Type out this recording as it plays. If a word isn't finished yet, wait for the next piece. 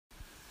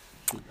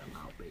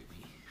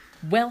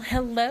Well,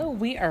 hello.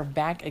 We are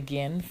back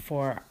again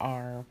for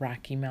our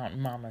Rocky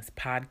Mountain Mamas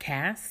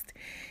podcast.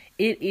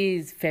 It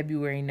is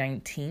February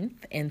 19th,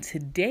 and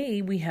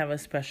today we have a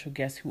special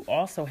guest who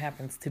also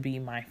happens to be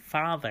my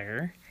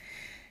father,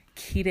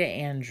 Keita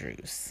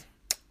Andrews.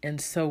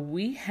 And so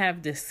we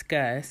have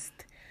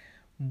discussed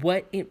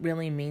what it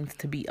really means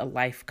to be a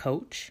life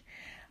coach.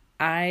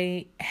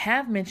 I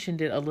have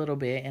mentioned it a little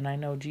bit, and I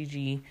know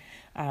Gigi,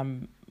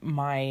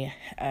 my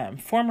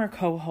former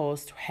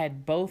co-host,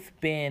 had both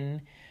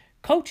been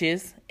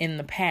coaches in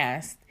the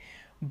past,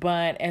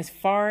 but as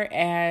far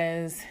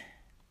as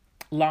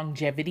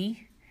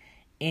longevity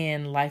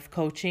in life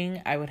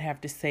coaching, I would have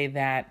to say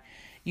that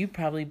you'd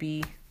probably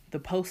be the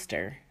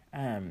poster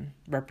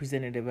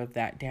representative of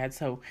that, Dad.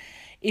 So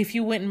if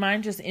you wouldn't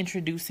mind just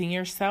introducing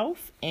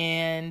yourself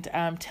and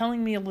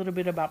telling me a little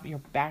bit about your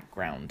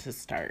background to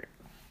start.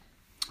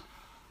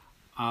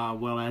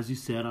 Well, as you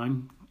said,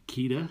 I'm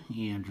Keita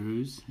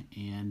Andrews,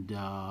 and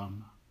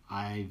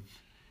I've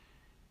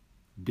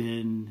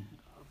been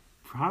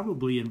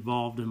probably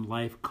involved in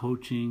life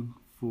coaching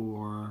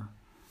for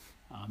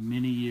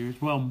many years.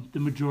 Well, the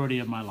majority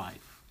of my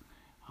life,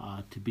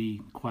 to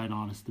be quite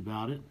honest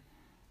about it.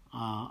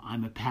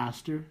 I'm a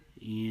pastor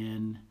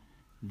in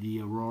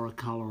the Aurora,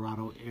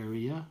 Colorado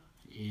area,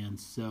 and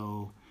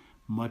so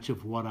much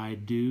of what I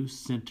do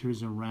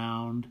centers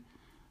around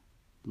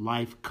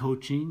life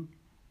coaching,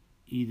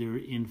 either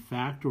in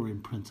fact or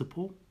in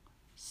principle.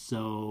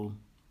 So,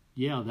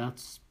 yeah,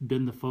 that's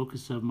been the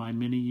focus of my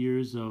many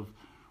years of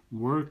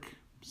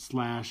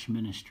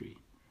work/ministry.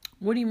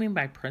 What do you mean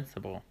by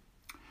principle?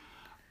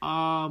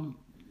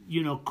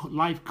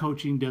 Life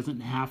coaching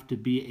doesn't have to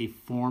be a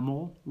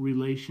formal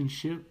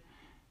relationship,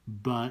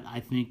 but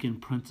I think in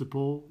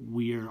principle,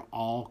 we are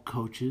all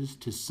coaches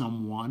to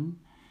someone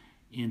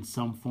in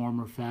some form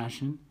or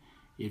fashion.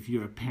 If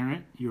you're a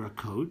parent, you're a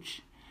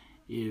coach.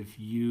 If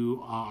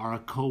you are a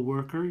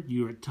coworker,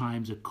 you're at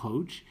times a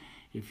coach.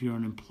 If you're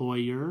an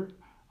employer,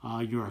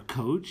 you're a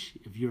coach.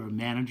 If you're a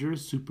manager,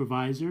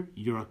 supervisor,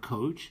 you're a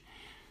coach.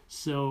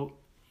 So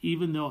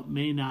even though it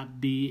may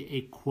not be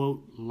a,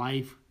 quote,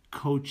 life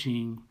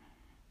coaching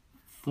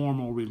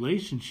formal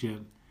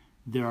relationship,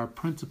 there are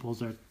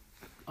principles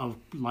of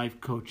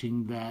life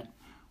coaching that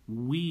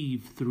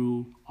weave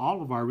through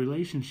all of our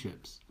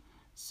relationships.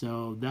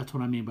 So that's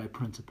what I mean by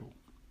principle.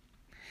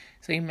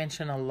 So you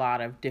mentioned a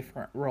lot of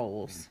different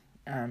roles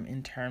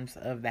in terms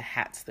of the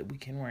hats that we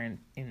can wear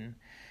in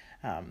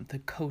the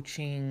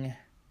coaching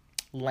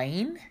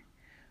lane.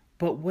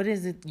 But what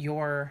is it,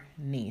 your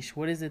niche?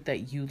 What is it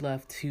that you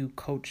love to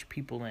coach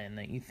people in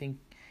that you think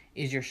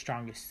is your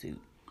strongest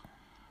suit?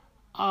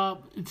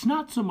 It's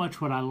not so much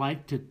what I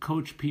like to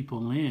coach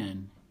people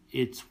in.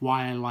 It's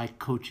why I like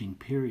coaching,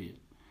 period.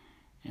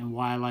 And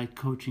why I like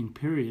coaching,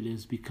 period,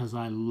 is because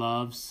I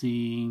love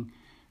seeing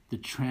the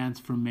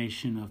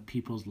transformation of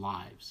people's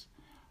lives.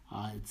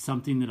 It's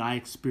something that I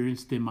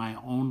experienced in my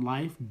own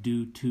life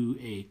due to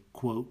a,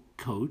 quote,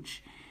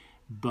 coach.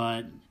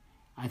 But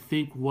I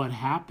think what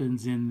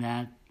happens in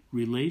that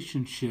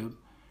relationship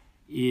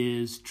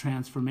is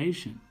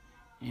transformation.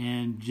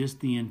 And just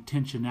the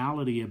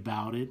intentionality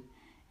about it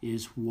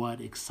is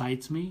what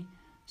excites me.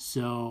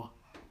 So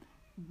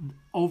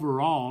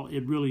overall,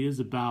 it really is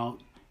about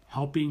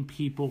helping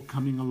people,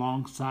 coming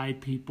alongside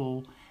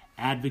people,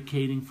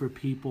 advocating for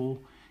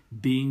people,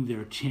 being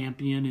their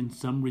champion in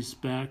some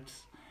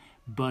respects,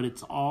 but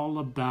it's all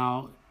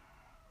about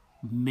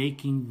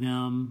making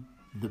them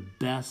the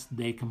best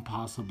they can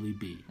possibly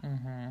be.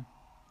 Mm-hmm.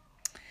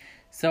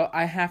 So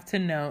I have to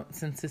note,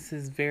 since this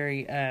is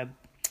very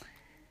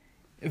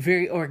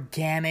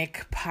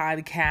organic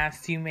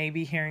podcast, you may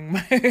be hearing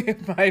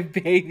my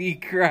baby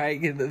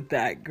crying in the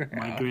background.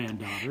 My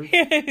granddaughter.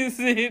 Yes,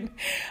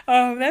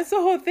 that's the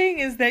whole thing,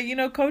 is that,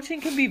 coaching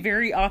can be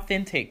very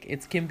authentic.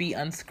 It can be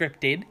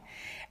unscripted.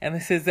 And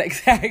this is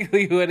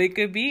exactly what it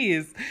could be,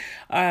 is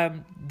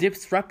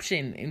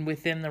disruption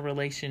within the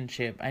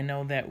relationship. I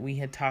know that we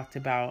had talked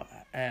about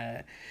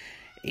a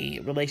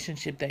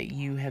relationship that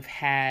you have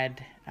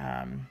had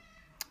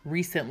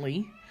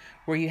recently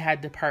where you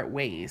had to part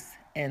ways.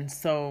 And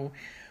so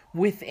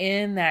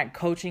within that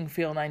coaching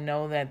field, I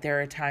know that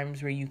there are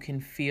times where you can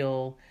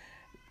feel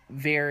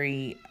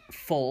very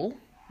full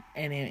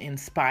and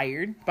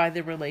inspired by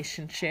the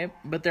relationship,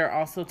 but there are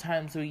also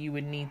times where you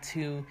would need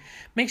to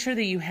make sure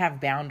that you have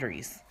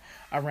boundaries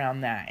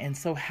around that. And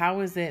so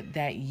how is it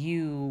that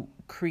you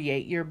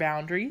create your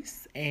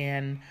boundaries,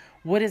 and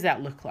what does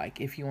that look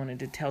like if you wanted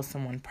to tell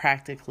someone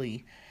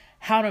practically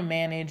how to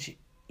manage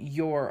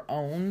your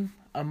own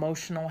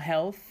emotional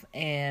health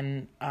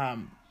and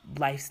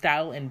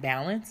lifestyle and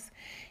balance,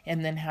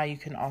 and then how you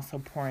can also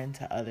pour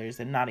into others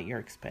and not at your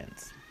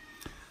expense?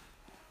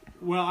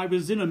 Well, I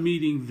was in a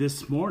meeting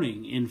this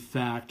morning, in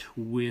fact,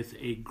 with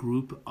a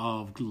group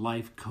of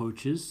life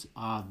coaches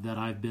that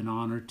I've been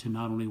honored to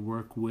not only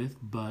work with,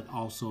 but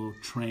also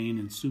train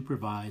and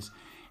supervise.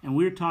 And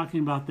we were talking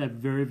about that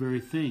very, very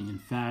thing. In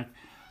fact,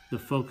 the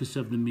focus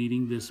of the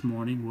meeting this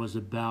morning was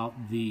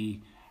about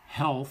the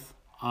health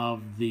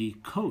of the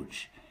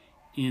coach.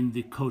 in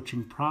the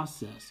coaching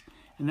process.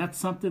 And that's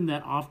something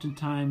that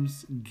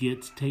oftentimes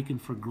gets taken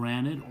for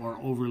granted or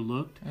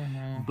overlooked,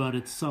 but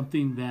it's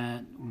something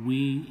that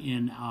we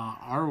in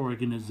our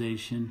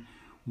organization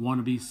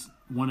want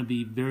to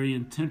be very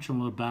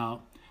intentional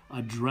about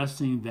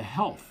addressing the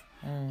health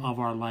of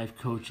our life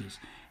coaches.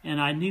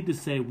 And I need to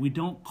say, we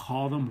don't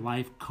call them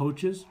life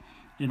coaches.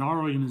 In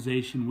our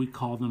organization, we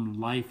call them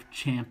life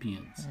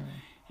champions.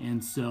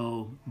 And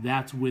so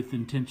that's with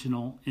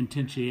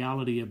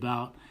intentionality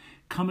about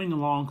coming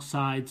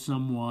alongside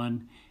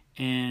someone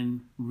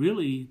and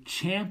really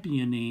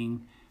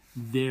championing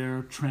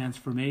their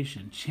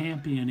transformation,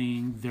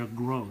 championing their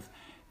growth,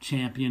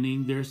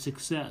 championing their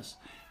success.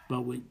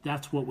 But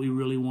that's what we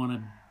really want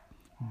to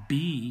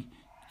be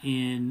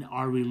in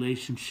our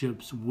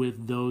relationships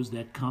with those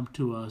that come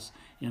to us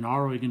in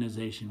our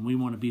organization. We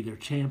want to be their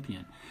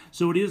champion.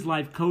 So it is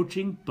life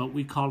coaching, but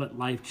we call it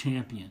life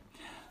champion.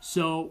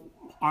 So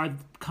our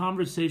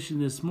conversation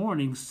this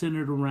morning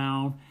centered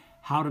around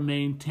how to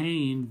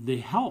maintain the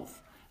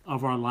health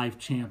of our life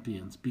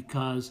champions,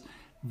 because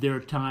there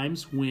are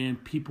times when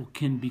people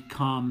can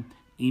become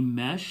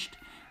enmeshed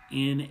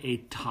in a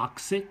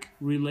toxic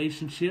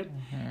relationship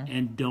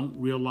and don't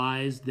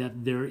realize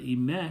that they're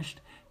enmeshed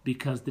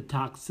because the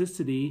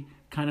toxicity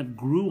kind of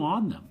grew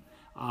on them.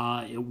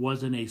 It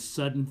wasn't a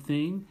sudden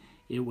thing.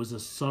 It was a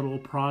subtle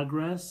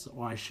progress,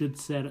 or I should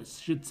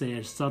say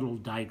a subtle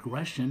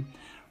digression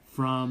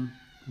from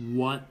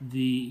what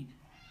the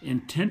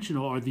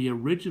intentional or the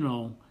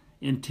original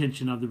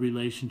intention of the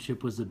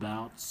relationship was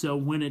about. So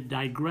when it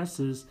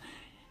digresses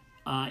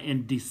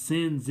and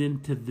descends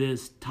into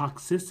this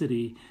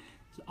toxicity,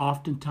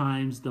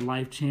 oftentimes the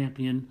life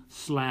champion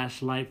 /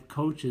 life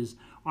coaches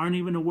aren't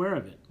even aware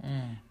of it.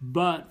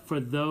 But for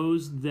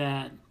those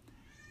that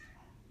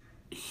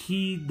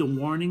heed the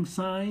warning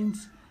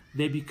signs,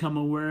 they become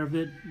aware of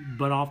it,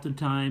 but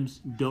oftentimes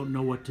don't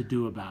know what to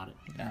do about it.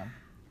 Yeah.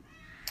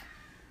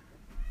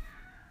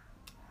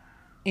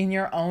 In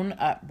your own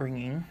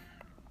upbringing,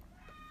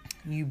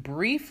 you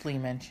briefly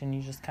mentioned,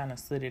 you just kind of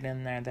slid it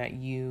in there, that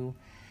you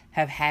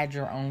have had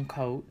your own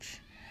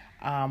coach.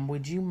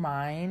 Would you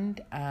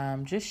mind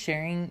just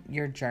sharing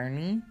your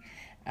journey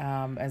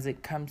as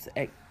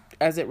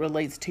it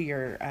relates to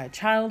your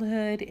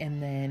childhood,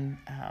 and then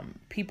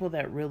people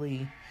that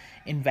really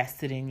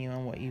invested in you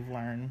and what you've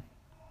learned?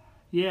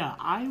 Yeah,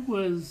 I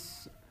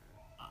was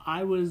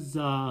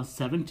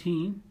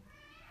 17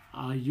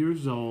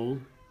 years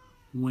old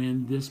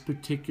when this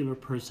particular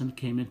person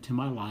came into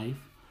my life.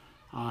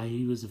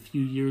 He was a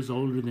few years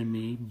older than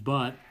me,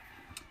 but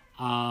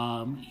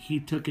he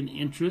took an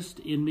interest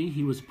in me.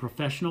 He was a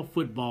professional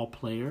football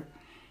player,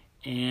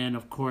 and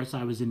of course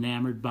I was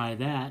enamored by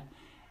that,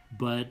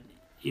 but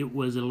it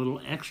was a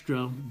little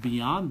extra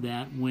beyond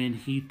that when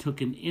he took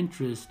an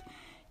interest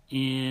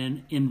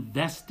in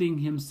investing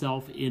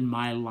himself in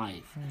my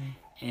life.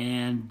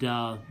 And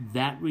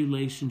that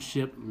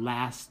relationship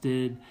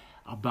lasted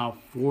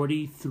about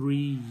 43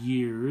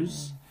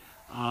 years.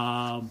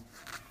 And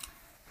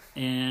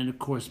of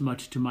course,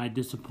 much to my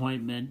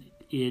disappointment,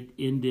 it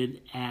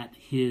ended at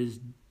his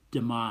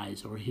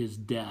demise or his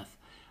death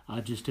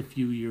just a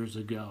few years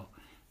ago.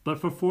 But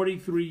for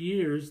 43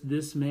 years,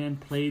 this man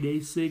played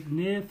a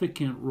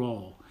significant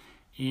role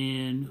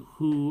in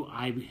who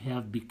I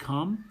have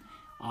become,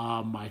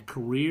 my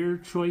career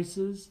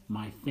choices,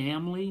 my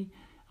family.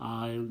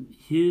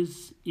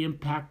 His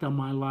impact on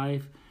my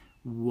life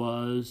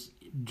was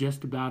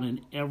just about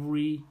in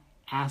every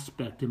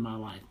aspect in my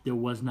life. There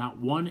was not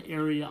one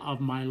area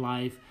of my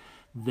life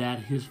that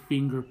his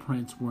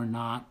fingerprints were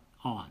not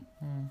on.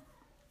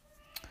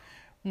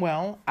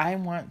 Well, I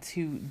want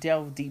to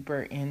delve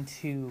deeper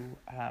into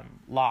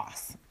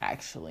loss,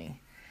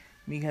 actually,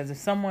 because if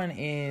someone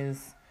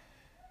is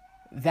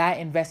that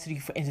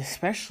invested, and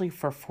especially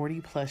for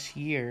 40 plus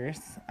years,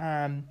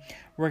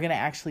 we're going to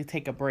actually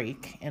take a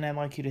break, and I'd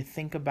like you to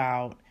think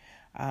about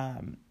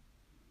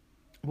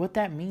what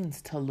that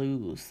means to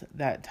lose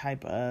that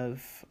type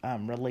of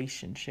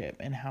relationship,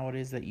 and how it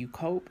is that you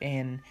cope.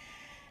 And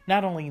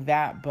not only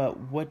that, but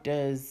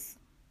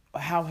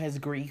how has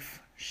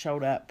grief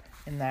showed up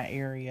in that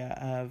area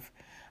of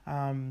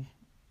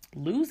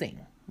losing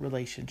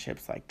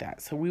relationships like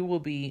that. So we will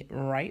be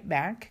right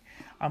back,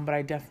 but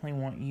I definitely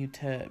want you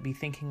to be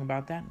thinking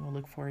about that, and we'll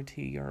look forward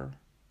to your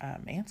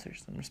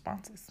answers and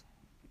responses.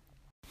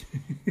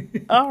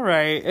 All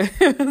right,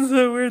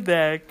 so we're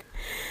back,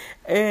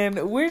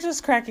 and we're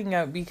just cracking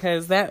up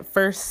because that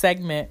first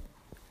segment,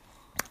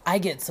 I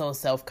get so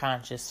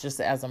self-conscious just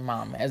as a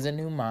mom, as a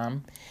new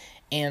mom,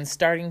 and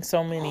starting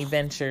so many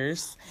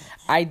ventures.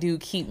 I do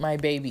keep my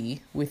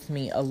baby with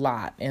me a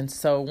lot. And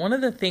so one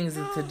of the things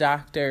that the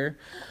doctor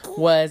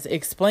was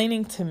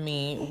explaining to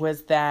me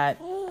was that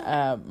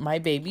my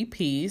baby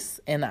Peace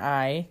and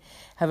I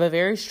have a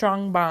very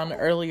strong bond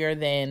earlier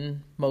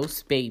than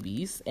most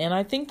babies. And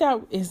I think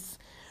that is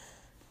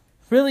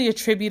really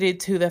attributed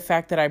to the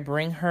fact that I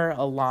bring her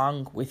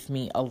along with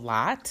me a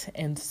lot.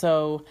 And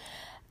so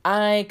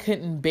I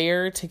couldn't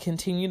bear to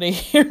continue to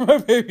hear my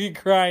baby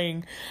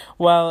crying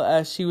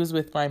while she was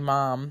with my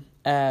mom.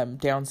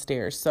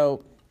 downstairs.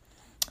 So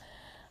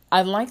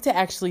I'd like to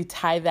actually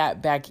tie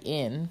that back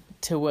in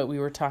to what we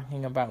were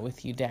talking about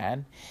with you,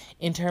 Dad,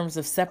 in terms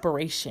of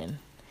separation.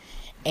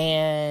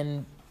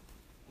 And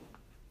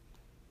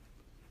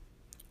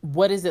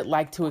what is it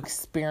like to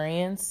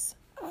experience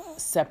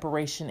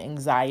separation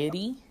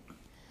anxiety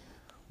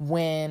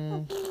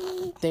when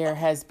there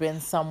has been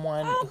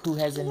someone who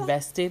has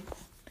invested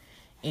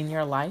in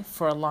your life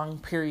for a long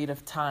period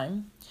of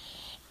time?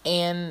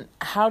 And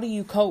how do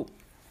you cope?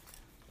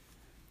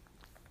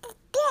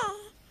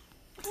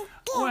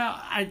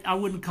 Well, I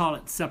wouldn't call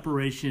it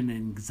separation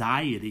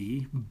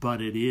anxiety,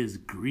 but it is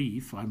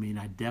grief. I mean,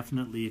 I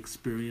definitely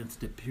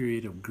experienced a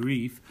period of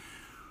grief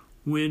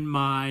when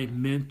my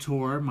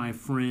mentor, my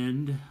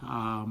friend,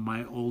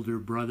 my older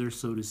brother,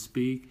 so to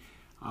speak,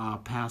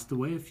 passed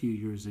away a few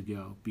years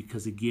ago.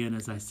 Because again,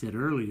 as I said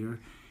earlier,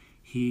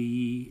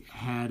 he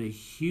had a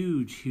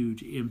huge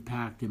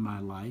impact in my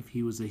life.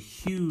 He was a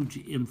huge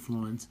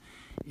influence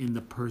in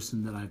the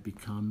person that I've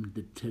become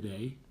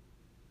today.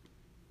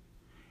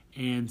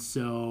 And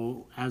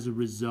so, as a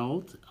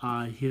result,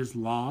 his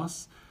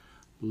loss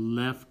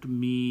left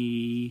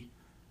me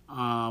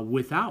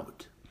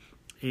without.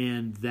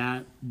 And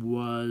that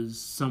was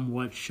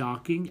somewhat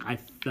shocking. I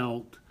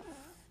felt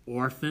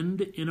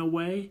orphaned in a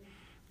way.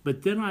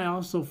 But then I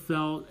also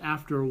felt,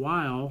 after a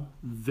while,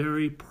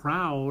 very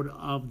proud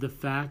of the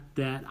fact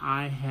that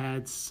I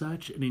had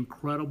such an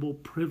incredible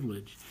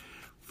privilege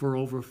for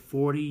over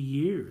 40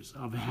 years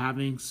of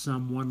having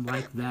someone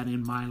like that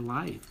in my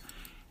life.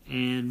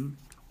 And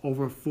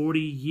over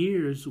 40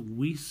 years,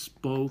 we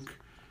spoke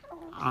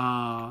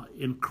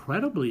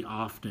incredibly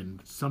often,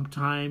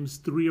 sometimes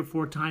 3 or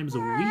 4 times a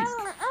week.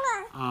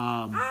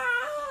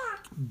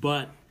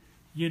 But,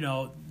 you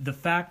know, the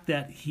fact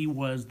that he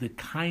was the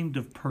kind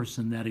of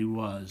person that he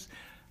was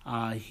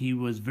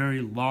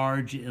very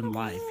large in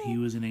life. He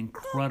was an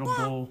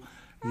incredible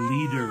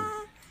leader.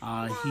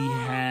 He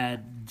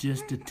had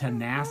just a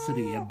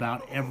tenacity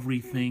about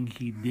everything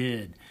he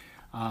did.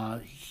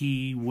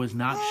 He was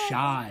not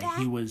shy.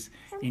 He was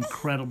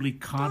incredibly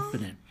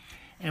confident.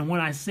 And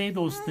when I say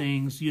those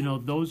things, you know,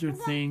 those are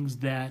things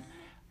that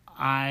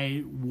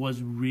I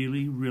was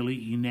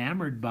really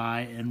enamored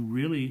by and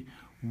really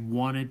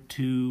wanted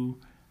to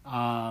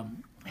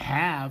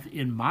have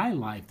in my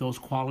life, those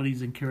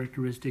qualities and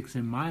characteristics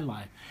in my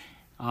life.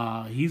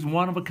 He's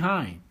one of a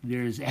kind.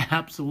 There's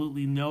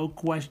absolutely no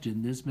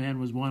question. This man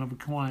was one of a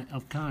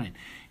kind.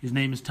 His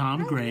name is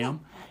Tom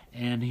Graham,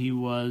 and he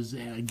was,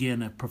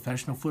 again, a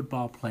professional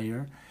football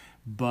player,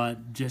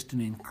 but just an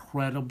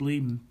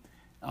incredibly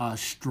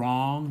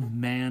strong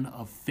man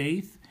of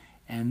faith.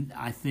 And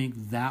I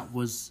think that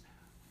was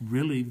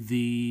really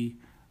the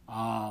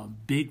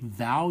big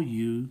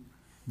value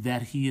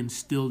that he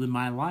instilled in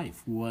my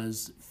life,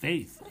 was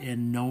faith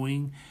and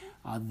knowing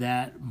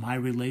that my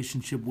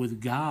relationship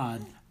with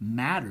God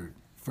mattered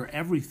for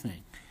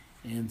everything.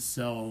 And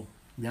so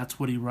that's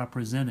what he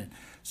represented.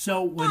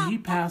 So when he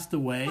passed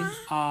away,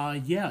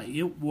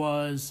 it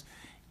was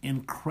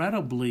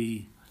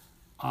incredibly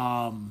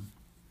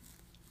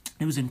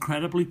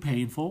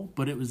painful,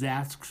 but it was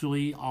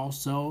actually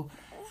also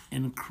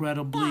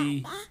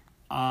incredibly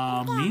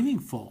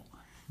meaningful,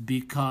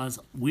 because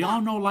we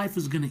all know life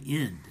is going to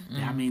end.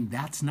 I mean,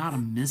 that's not a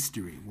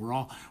mystery.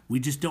 We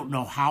just don't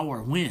know how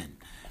or when,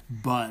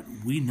 but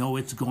we know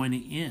it's going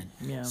to end.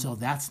 Yeah. So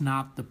that's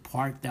not the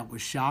part that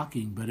was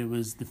shocking, but it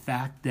was the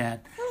fact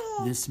that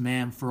this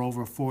man, for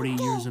over 40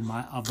 years of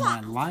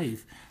my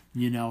life,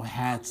 you know,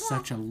 had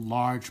such a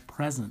large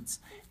presence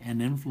and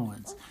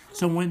influence.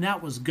 So when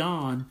that was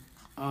gone,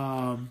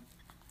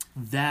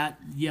 that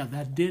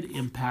did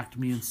impact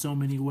me in so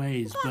many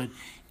ways. But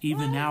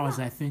even now, as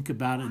I think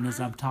about it and as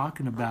I'm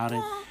talking about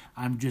it,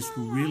 I'm just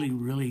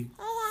really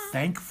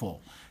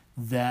thankful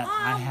that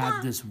I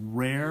had this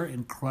rare,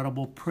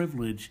 incredible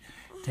privilege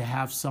to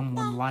have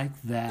someone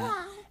like that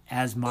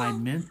as my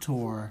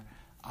mentor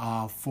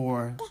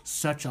for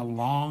such a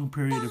long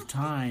period of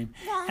time.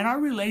 And our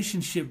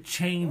relationship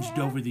changed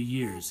over the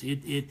years.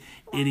 It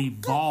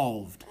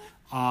evolved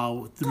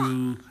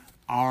through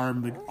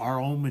our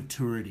own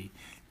maturity.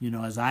 You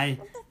know, as I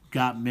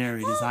got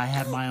married, as I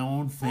had my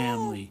own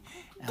family,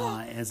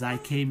 as I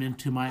came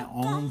into my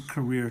own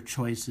career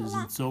choices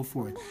and so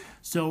forth.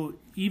 So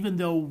even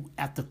though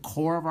at the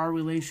core of our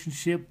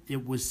relationship,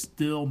 it was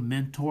still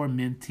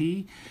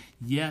mentor-mentee,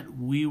 yet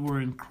we were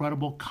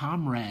incredible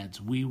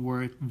comrades. We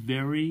were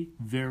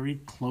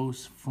very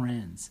close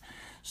friends.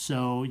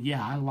 So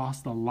yeah, I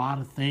lost a lot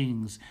of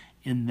things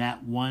in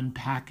that one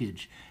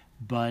package,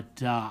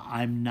 but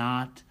I'm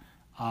not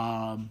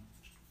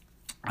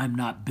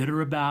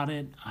bitter about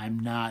it. I'm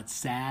not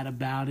sad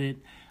about it.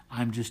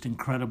 I'm just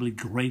incredibly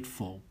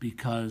grateful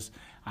because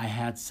I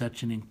had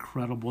such an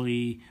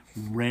incredibly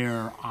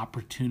rare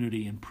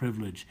opportunity and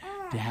privilege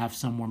to have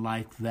someone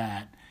like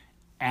that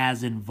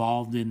as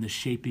involved in the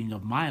shaping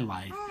of my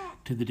life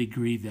to the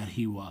degree that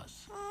he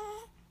was.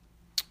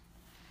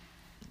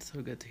 It's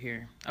so good to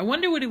hear. I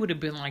wonder what it would have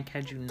been like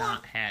had you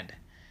not had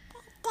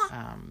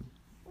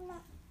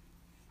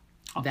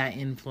that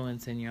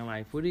influence in your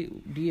life? What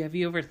have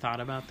you ever thought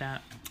about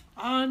that?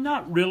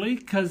 Not really,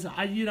 because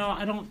I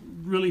don't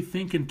really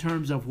think in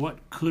terms of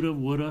what coulda,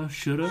 woulda,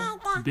 shoulda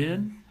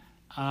been.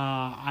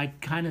 I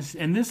kind of,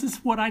 and this is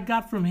what I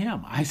got from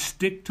him. I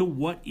stick to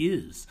what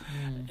is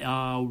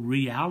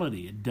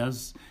reality. It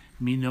does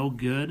me no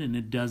good, and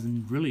it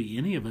doesn't really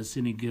any of us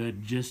any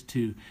good just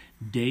to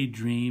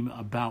daydream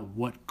about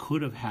what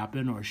could have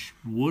happened or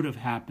would have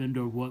happened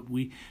or what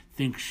we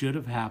think should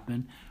have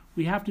happened.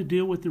 We have to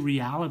deal with the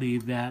reality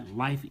that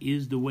life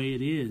is the way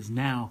it is.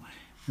 Now,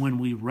 when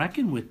we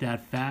reckon with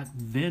that fact,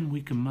 then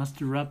we can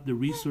muster up the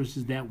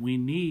resources that we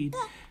need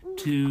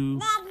to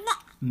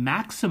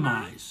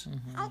maximize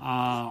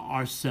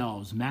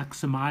ourselves,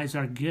 maximize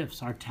our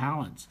gifts, our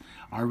talents,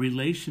 our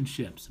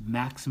relationships,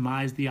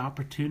 maximize the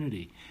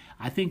opportunity.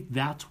 I think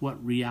that's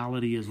what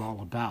reality is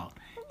all about,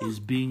 is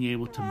being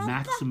able to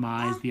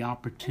maximize the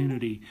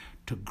opportunity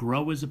to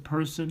grow as a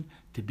person,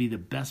 to be the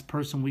best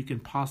person we can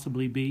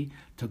possibly be,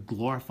 to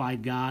glorify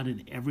God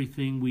in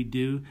everything we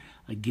do.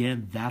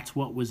 Again, that's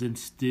what was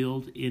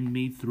instilled in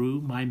me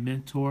through my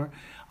mentor,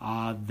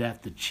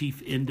 that the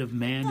chief end of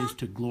man is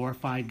to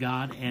glorify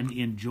God and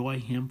enjoy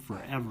Him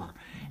forever.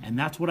 And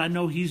that's what I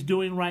know he's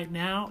doing right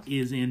now,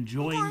 is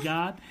enjoying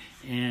God.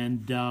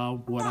 And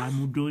what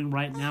I'm doing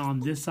right now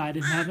on this side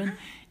of heaven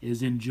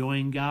is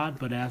enjoying God,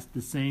 but at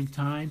the same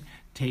time,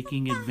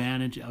 taking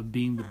advantage of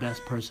being the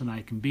best person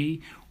I can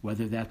be,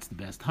 whether that's the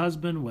best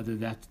husband, whether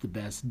that's the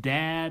best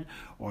dad,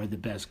 or the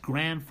best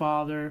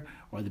grandfather,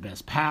 or the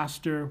best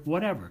pastor,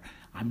 whatever.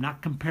 I'm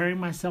not comparing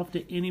myself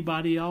to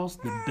anybody else.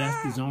 The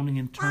best is only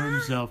in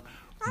terms of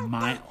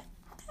my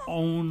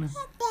own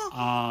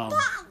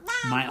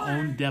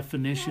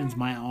definitions,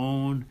 my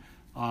own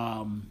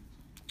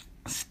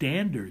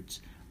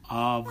standards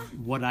of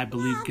what I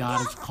believe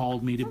God has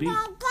called me to be.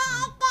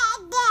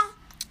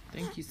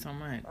 Thank you so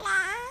much.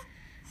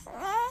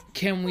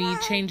 Can we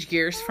change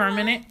gears for a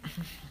minute?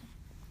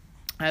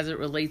 As it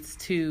relates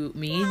to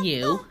me and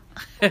you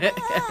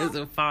as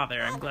a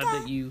father, I'm glad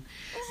that you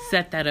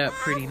set that up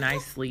pretty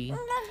nicely.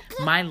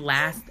 My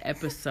last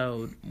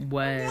episode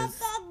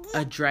was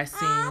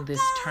addressing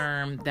this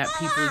term that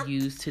people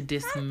use to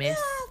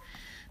dismiss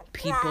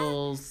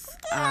people's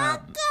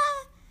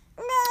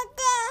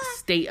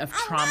state of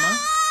trauma.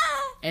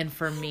 And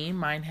for me,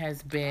 mine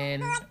has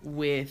been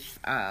with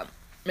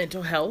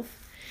mental health.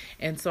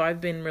 And so I've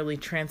been really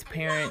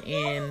transparent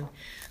in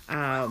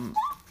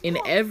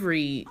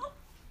every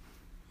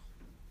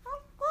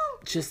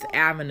just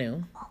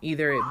avenue,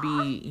 either it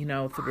be,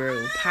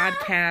 through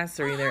podcasts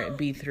or either it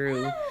be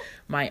through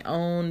my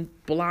own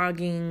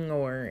blogging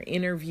or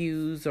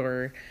interviews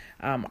or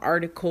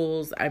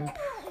articles. I'm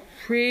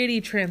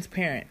pretty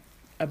transparent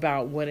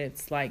about what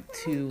it's like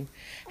to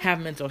have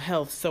mental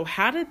health. So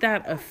how did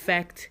that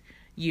affect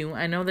you?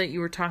 I know that you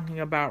were talking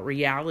about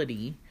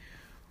reality.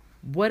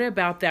 What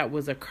about that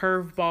was a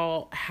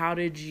curveball? How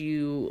did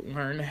you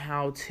learn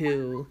how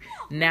to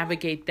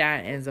navigate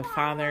that as a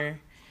father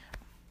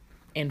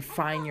and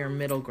find your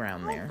middle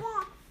ground there?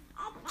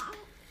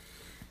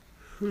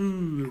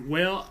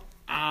 Well,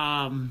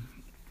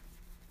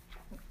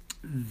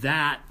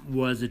 that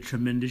was a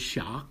tremendous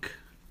shock.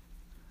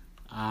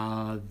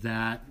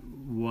 That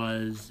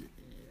was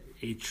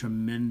a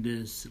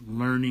tremendous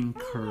learning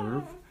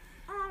curve.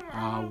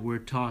 We're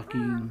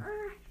talking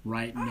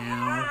right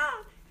now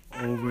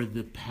over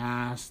the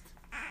past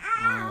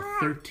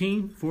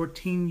 13,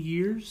 14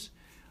 years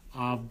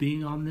of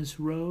being on this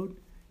road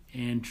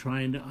and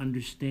trying to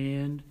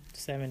understand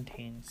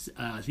 17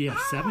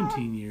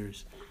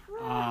 years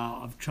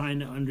of trying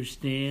to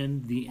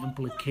understand the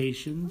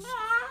implications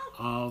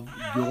of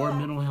your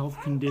mental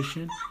health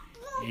condition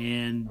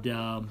and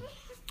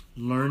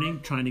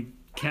trying to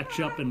catch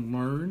up and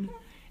learn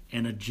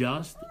and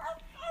adjust.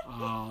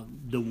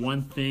 The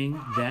one thing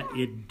that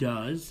it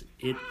does,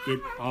 it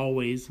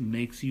always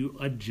makes you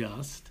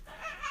adjust.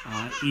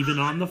 Even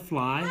on the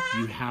fly,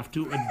 you have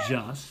to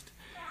adjust.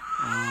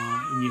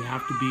 And you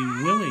have to be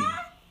willing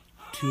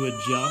to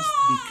adjust,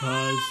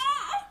 because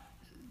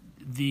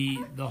the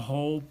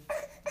whole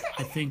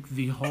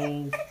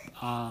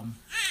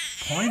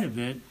point of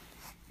it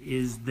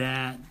is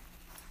that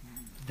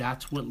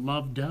that's what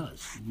love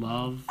does.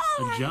 Love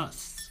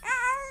adjusts.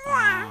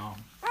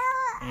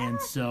 And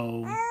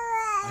so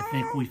I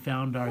think we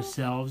found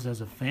ourselves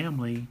as a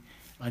family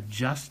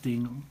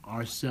adjusting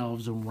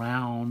ourselves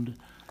around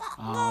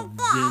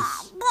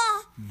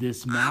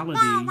this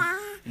malady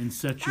in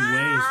such a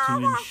way as to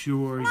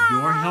ensure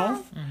your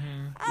health,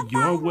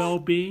 your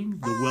well-being,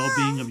 the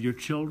well-being of your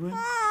children,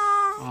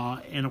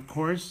 and of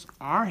course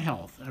our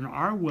health and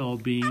our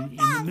well-being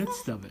in the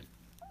midst of it.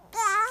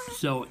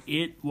 So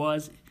it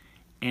was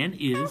and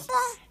is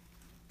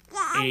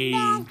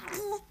a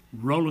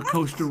roller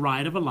coaster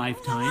ride of a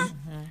lifetime.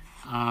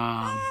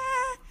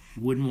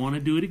 Wouldn't want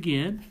to do it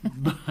again,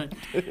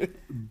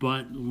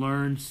 but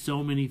learned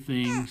so many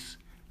things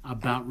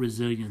about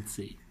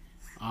resiliency.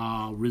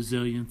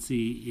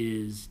 Resiliency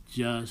is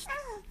just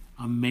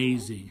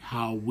amazing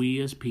how we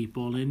as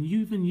people, and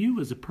even you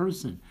as a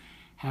person,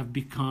 have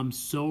become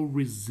so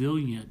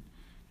resilient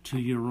to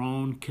your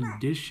own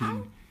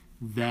condition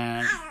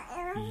that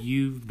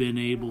you've been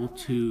able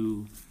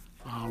to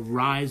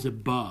rise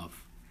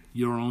above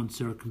your own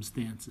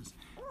circumstances.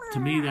 To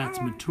me,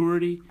 that's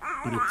maturity,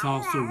 but it's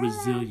also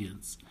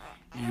resilience.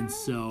 And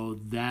so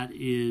that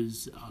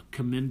is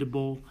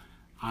commendable.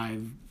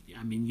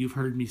 You've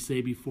heard me say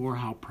before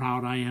how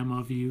proud I am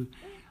of you,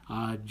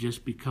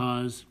 just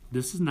because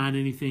this is not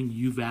anything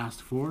you've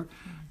asked for.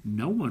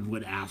 No one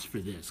would ask for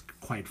this,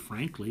 quite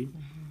frankly.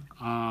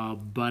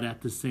 But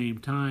at the same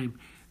time,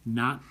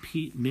 not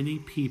many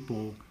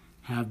people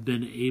have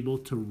been able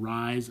to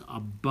rise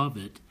above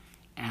it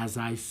as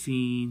I've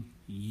seen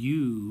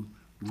you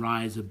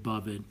rise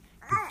above it,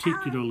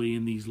 particularly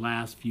in these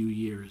last few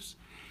years.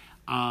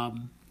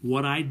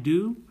 What I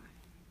do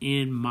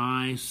in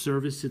my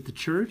service at the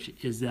church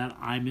is that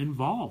I'm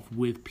involved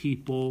with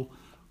people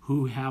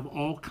who have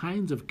all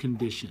kinds of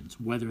conditions,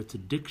 whether it's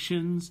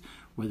addictions,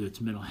 whether it's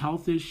mental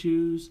health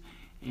issues.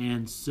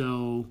 And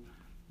so,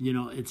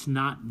 it's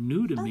not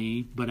new to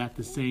me, but at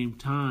the same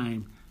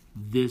time,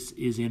 this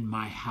is in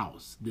my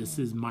house. This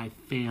is my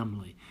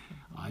family.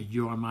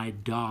 You're my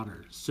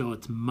daughter. So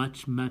it's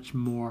much, much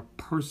more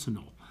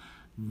personal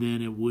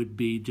than it would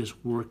be just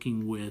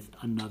working with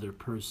another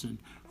person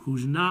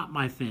who's not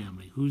my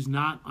family, who's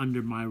not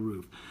under my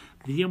roof.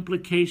 The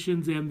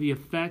implications and the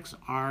effects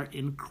are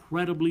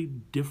incredibly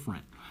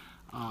different.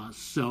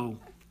 So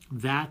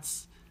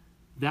that's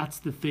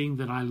the thing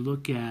that I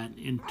look at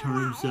in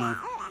terms of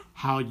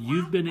how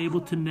you've been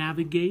able to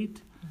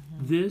navigate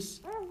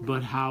this,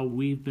 but how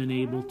we've been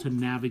able to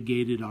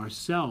navigate it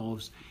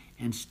ourselves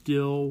and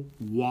still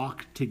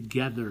walk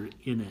together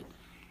in it.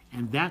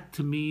 And that,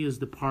 to me, is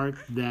the part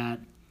that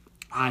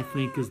I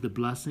think is the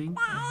blessing,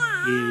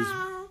 is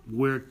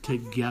we're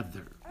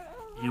together,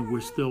 and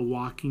we're still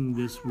walking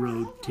this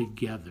road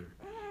together.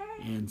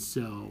 And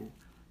so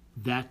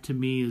that, to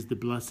me, is the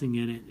blessing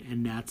in it,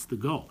 and that's the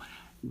goal.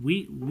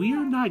 We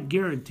are not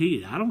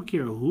guaranteed. I don't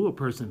care who a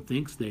person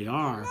thinks they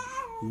are.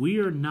 We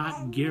are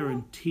not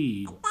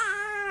guaranteed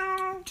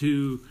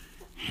to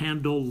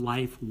handle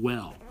life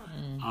well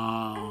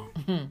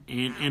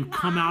and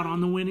come out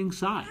on the winning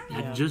side.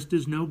 That just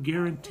is no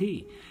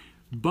guarantee.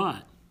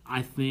 But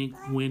I think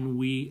when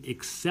we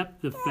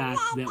accept the fact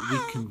that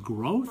we can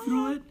grow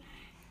through it,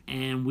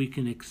 and we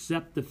can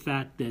accept the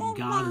fact that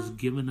God has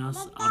given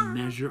us a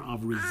measure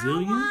of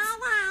resilience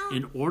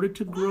in order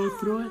to grow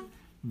through it,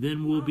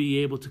 then we'll be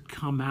able to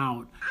come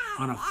out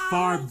on a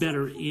far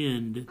better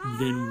end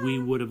than we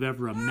would have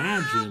ever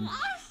imagined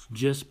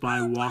just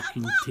by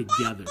walking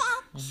together.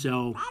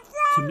 So,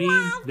 to me,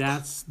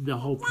 that's the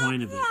whole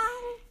point of it.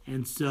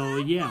 And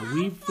so,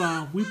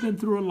 we've been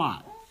through a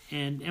lot,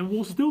 and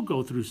we'll still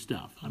go through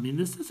stuff. I mean,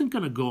 this isn't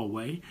going to go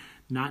away,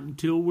 not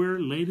until we're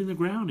laid in the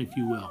ground, if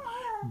you will.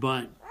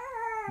 But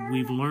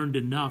we've learned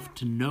enough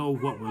to know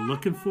what we're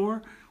looking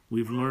for.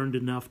 We've learned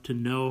enough to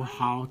know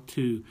how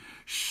to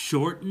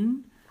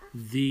shorten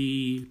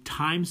the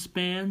time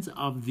spans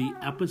of the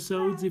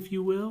episodes, if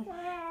you will.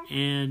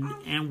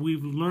 And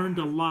we've learned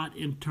a lot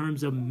in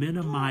terms of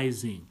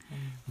minimizing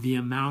the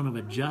amount of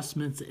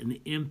adjustments and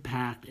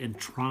impact and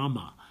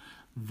trauma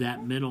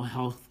that mental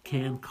health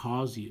can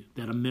cause you,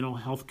 that a mental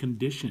health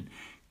condition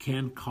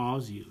can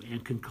cause you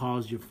and can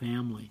cause your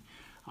family.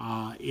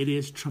 It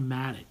is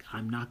traumatic.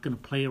 I'm not going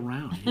to play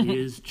around. It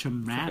is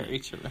traumatic. Very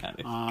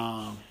traumatic.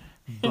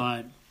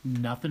 But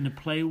nothing to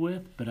play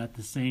with, but at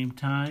the same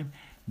time,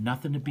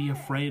 nothing to be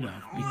afraid of,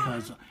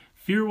 because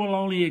fear will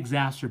only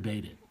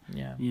exacerbate it.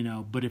 Yeah.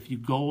 But if you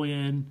go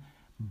in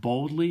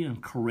boldly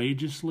and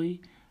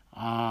courageously,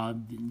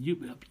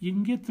 you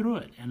can get through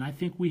it. And I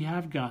think we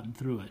have gotten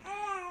through it.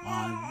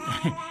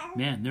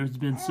 Man, there's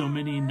been so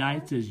many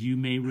nights, as you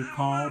may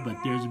recall, but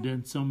there's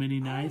been so many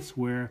nights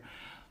where,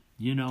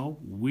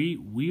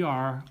 we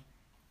are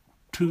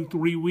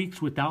 2-3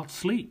 weeks without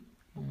sleep,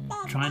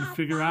 trying to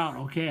figure out,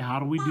 okay, how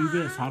do we do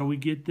this? How do we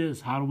get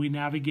this? How do we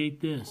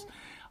navigate this?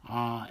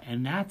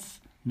 And that's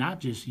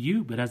not just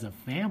you, but as a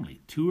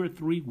family, 2 or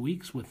 3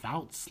 weeks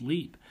without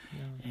sleep.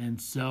 Yeah.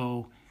 And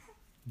so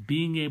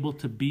being able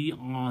to be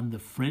on the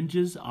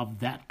fringes of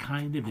that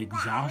kind of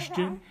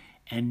exhaustion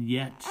and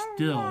yet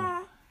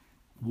still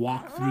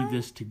walk through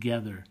this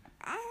together,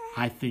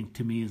 I think,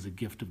 to me, is a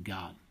gift of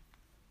God.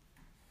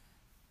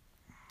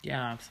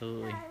 Yeah,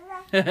 absolutely.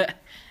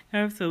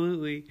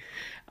 Absolutely.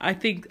 I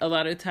think a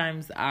lot of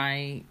times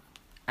I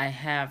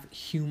have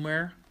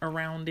humor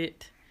around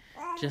it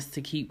just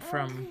to keep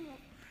from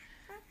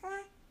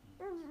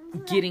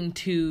getting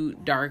too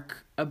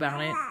dark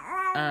about it.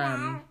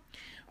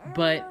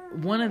 But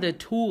one of the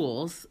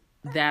tools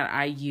that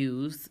I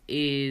use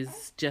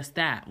is just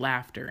that,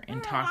 laughter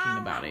and talking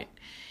about it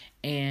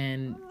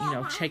and,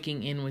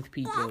 checking in with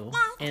people.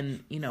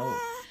 And,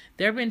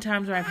 there have been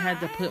times where I've had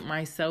to put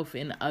myself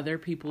in other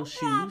people's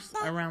shoes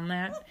around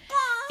that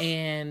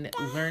and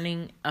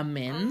learning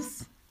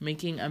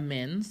making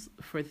amends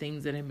for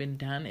things that have been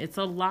done. It's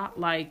a lot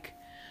like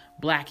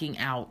blacking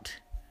out.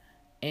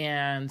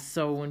 And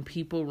so when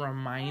people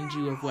remind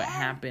you of what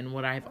happened,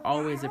 what I've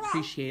always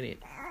appreciated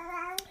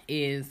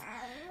is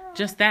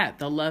just that,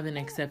 the love and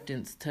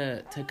acceptance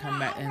to come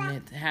back. And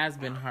it has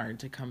been hard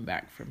to come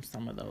back from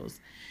some of those,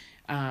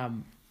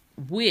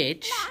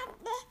 which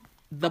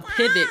the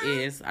pivot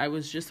is, I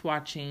was just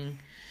watching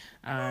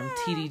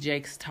TD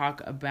Jakes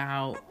talk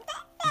about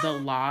the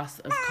loss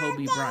of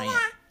Kobe Bryant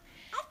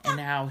and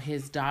how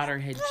his daughter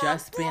had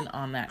just been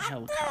on that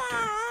helicopter.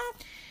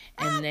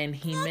 And then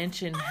he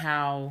mentioned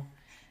how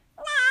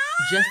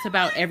just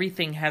about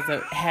everything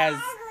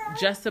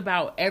just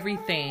about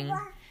everything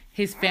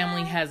his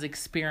family has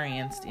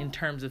experienced in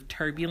terms of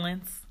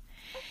turbulence.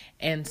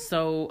 And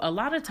so a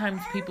lot of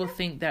times people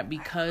think that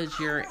because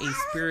you're a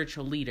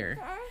spiritual leader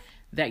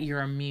that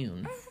you're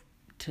immune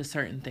to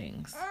certain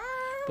things.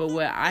 But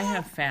what I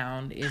have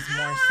found is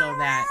more so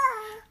that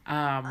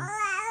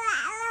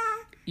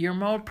you're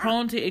more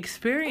prone to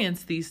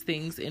experience these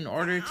things in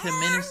order to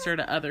minister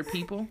to other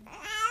people.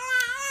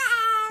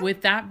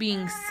 With that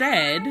being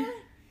said,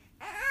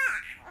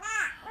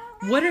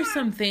 what are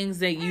some things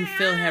that you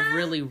feel have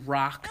really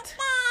rocked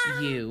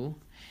you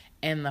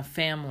and the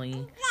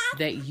family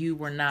that you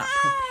were not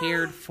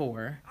prepared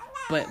for,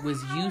 but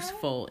was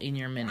useful in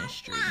your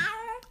ministry?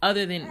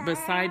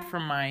 Beside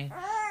from my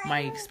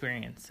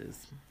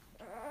experiences.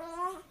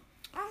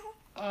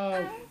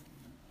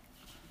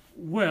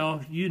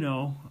 Well,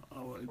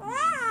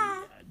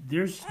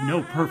 there's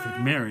no perfect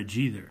marriage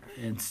either.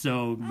 And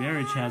so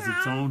marriage has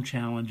its own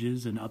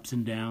challenges and ups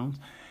and downs.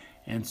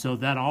 And so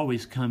that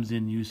always comes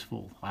in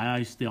useful. I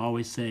used to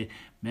always say,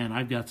 man,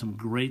 I've got some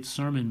great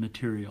sermon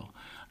material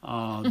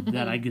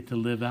that I get to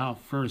live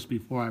out first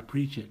before I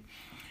preach it.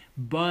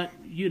 But,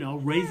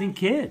 raising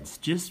kids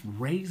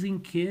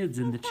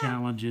and the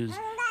challenges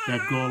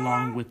that go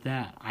along with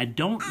that. I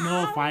don't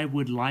know if I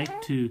would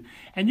like to,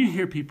 and you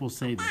hear people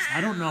say this,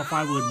 I don't know if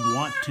I would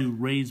want to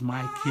raise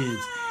my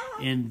kids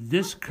in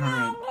this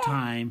current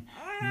time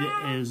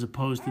as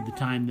opposed to the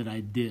time that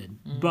I did.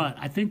 But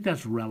I think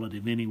that's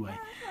relative anyway.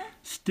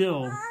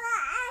 Still,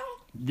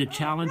 the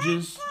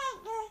challenges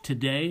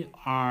today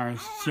are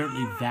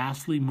certainly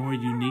vastly more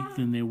unique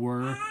than they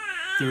were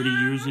 30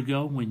 years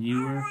ago when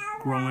you were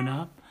growing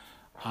up.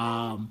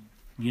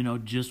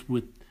 Just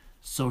with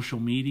social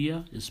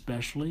media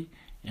especially,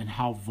 and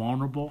how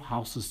vulnerable,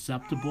 how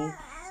susceptible,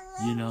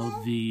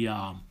 the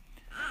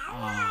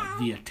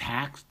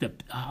attacks,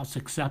 how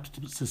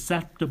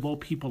susceptible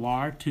people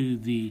are to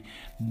the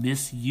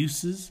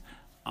misuses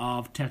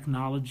of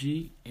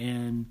technology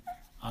and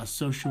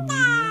social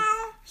media.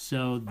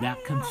 So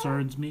that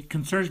concerns me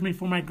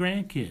for my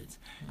grandkids,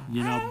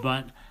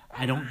 but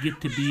I don't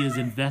get to be as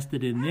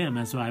invested in them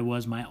as I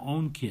was my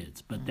own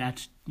kids, but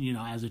that's,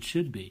 as it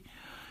should be.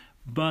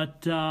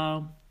 But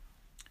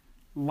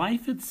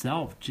life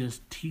itself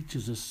just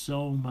teaches us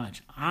so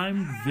much.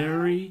 I'm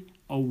very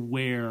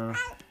aware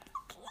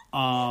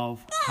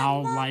of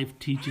how life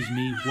teaches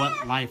me,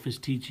 what life is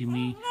teaching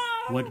me,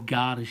 what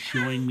God is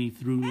showing me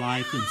through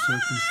life and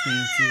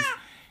circumstances.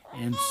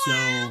 And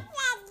so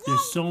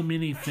there's so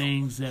many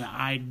things that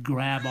I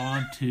grab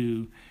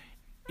onto,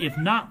 if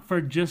not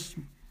just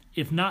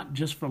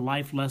for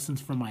life lessons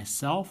for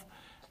myself,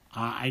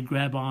 I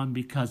grab on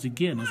because,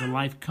 again, as a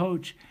life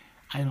coach,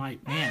 I'm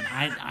like, man,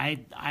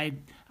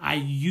 I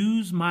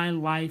use my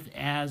life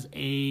as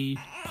a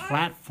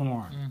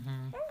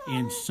platform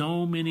in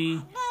so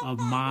many of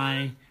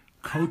my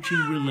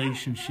coaching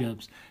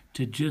relationships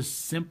to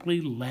just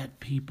simply let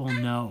people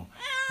know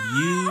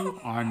you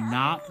are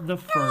not the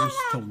first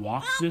to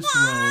walk this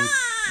road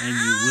and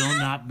you will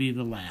not be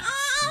the last.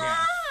 Yeah.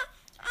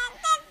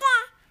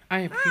 I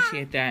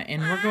appreciate that.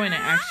 And we're going to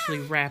actually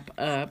wrap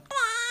up.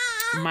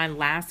 My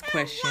last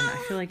question, I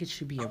feel like it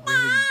should be a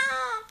really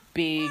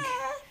big,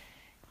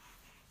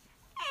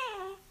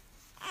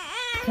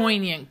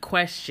 poignant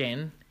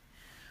question,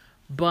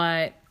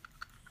 but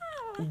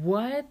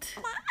what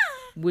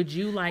would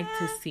you like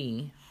to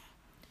see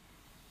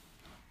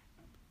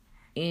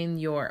in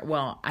your,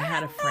 I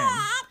had a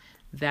friend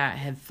that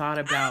had thought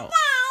about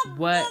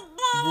what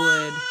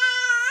would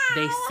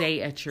they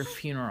say at your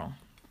funeral?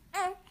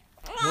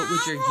 What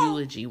would your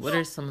eulogy, what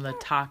are some of the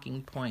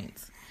talking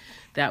points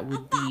that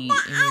would be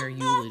in your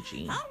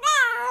eulogy?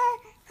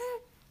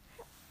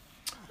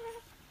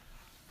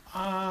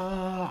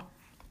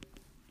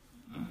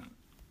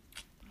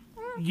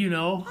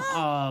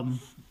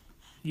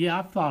 Yeah,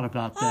 I've thought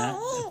about that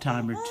a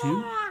time or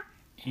two.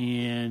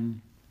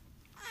 And,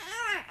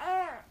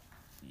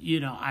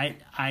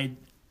 I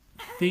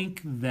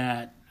think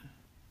that,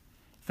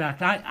 in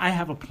fact, I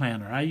have a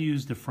planner. I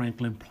use the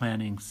Franklin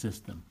planning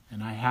system,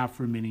 and I have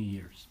for many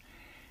years.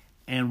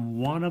 And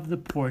one of the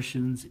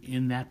portions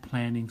in that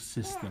planning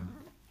system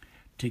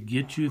to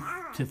get you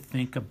to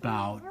think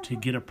about, to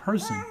get a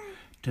person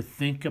to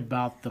think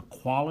about the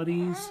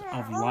qualities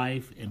of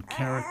life and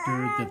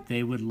character that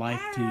they would like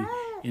to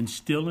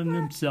instill in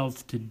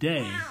themselves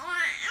today,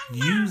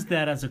 use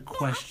that as a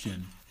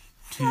question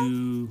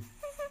to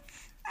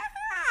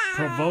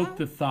provoke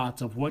the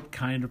thoughts of what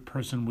kind of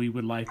person we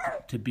would like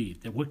to be,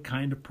 that what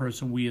kind of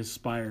person we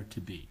aspire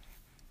to be.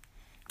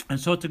 And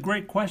so it's a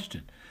great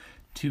question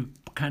to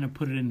kind of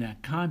put it in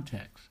that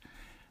context.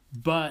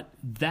 But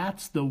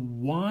that's the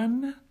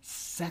one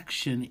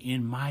section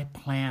in my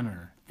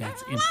planner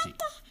that's empty.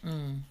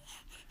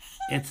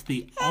 It's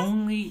the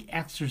only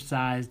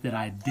exercise that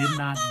I did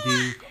not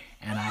do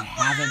and I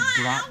haven't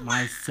brought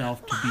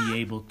myself to be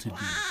able to do.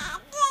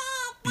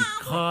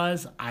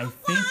 Because I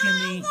think in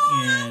the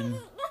end,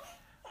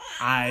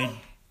 I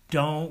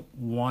don't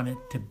want it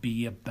to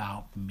be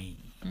about me.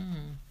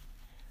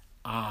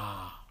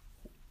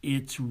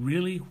 It's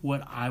really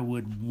what I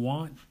would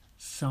want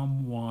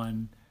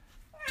someone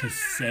to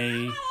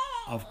say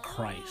of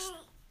Christ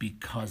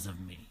because of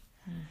me.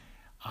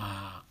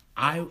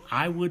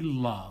 I would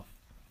love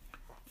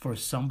for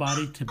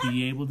somebody to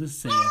be able to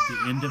say at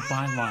the end of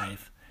my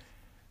life,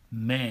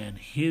 man,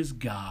 his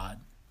God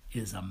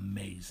is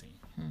amazing.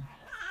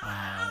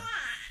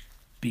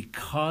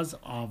 Because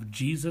of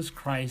Jesus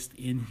Christ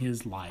in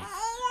his life,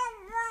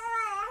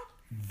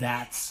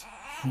 that's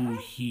who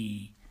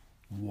he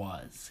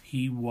was.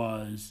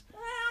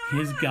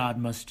 His God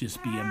must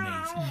just be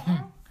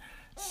amazing.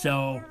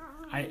 So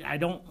I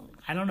don't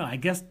know. I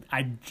guess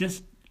I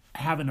just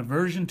have an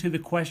aversion to the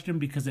question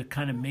because it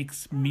kind of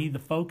makes me the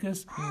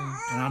focus,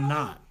 and I'm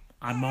not.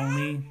 I'm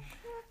only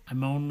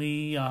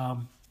the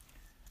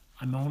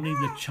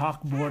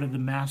chalkboard of the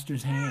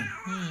master's hand,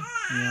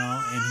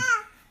 and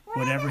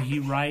whatever he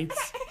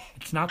writes,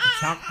 it's not the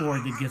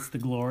chalkboard that gets the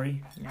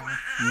glory.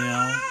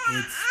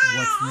 It's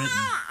what's written.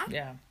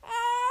 Yeah.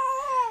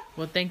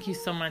 Well, thank you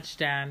so much,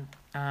 Dad,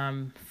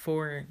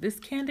 for this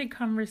candid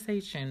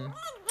conversation.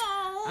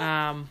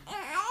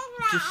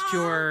 Just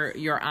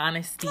your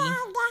honesty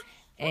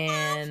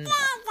and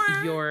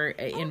your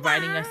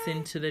inviting us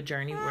into the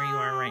journey where you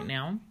are right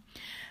now.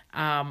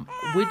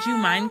 Would you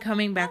mind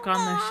coming back on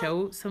the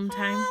show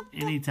sometime?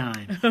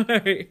 Anytime.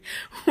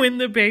 When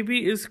the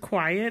baby is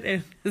quiet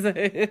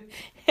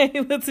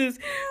and lets us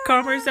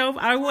calm herself,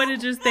 I want to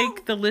just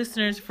thank the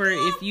listeners for,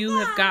 if you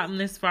have gotten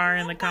this far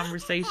in the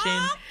conversation,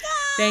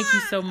 thank you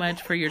so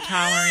much for your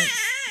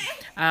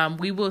tolerance.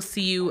 We will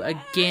see you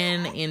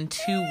again in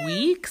 2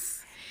 weeks.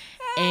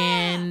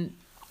 And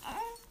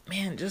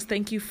man, just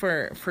thank you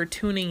for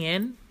tuning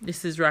in.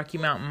 This is Rocky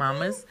Mountain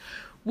Mamas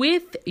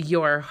with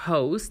your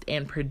host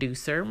and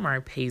producer,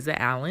 Marpeza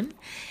Allen.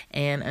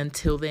 And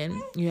until then,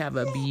 you have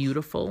a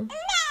beautiful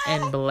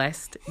and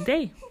blessed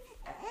day.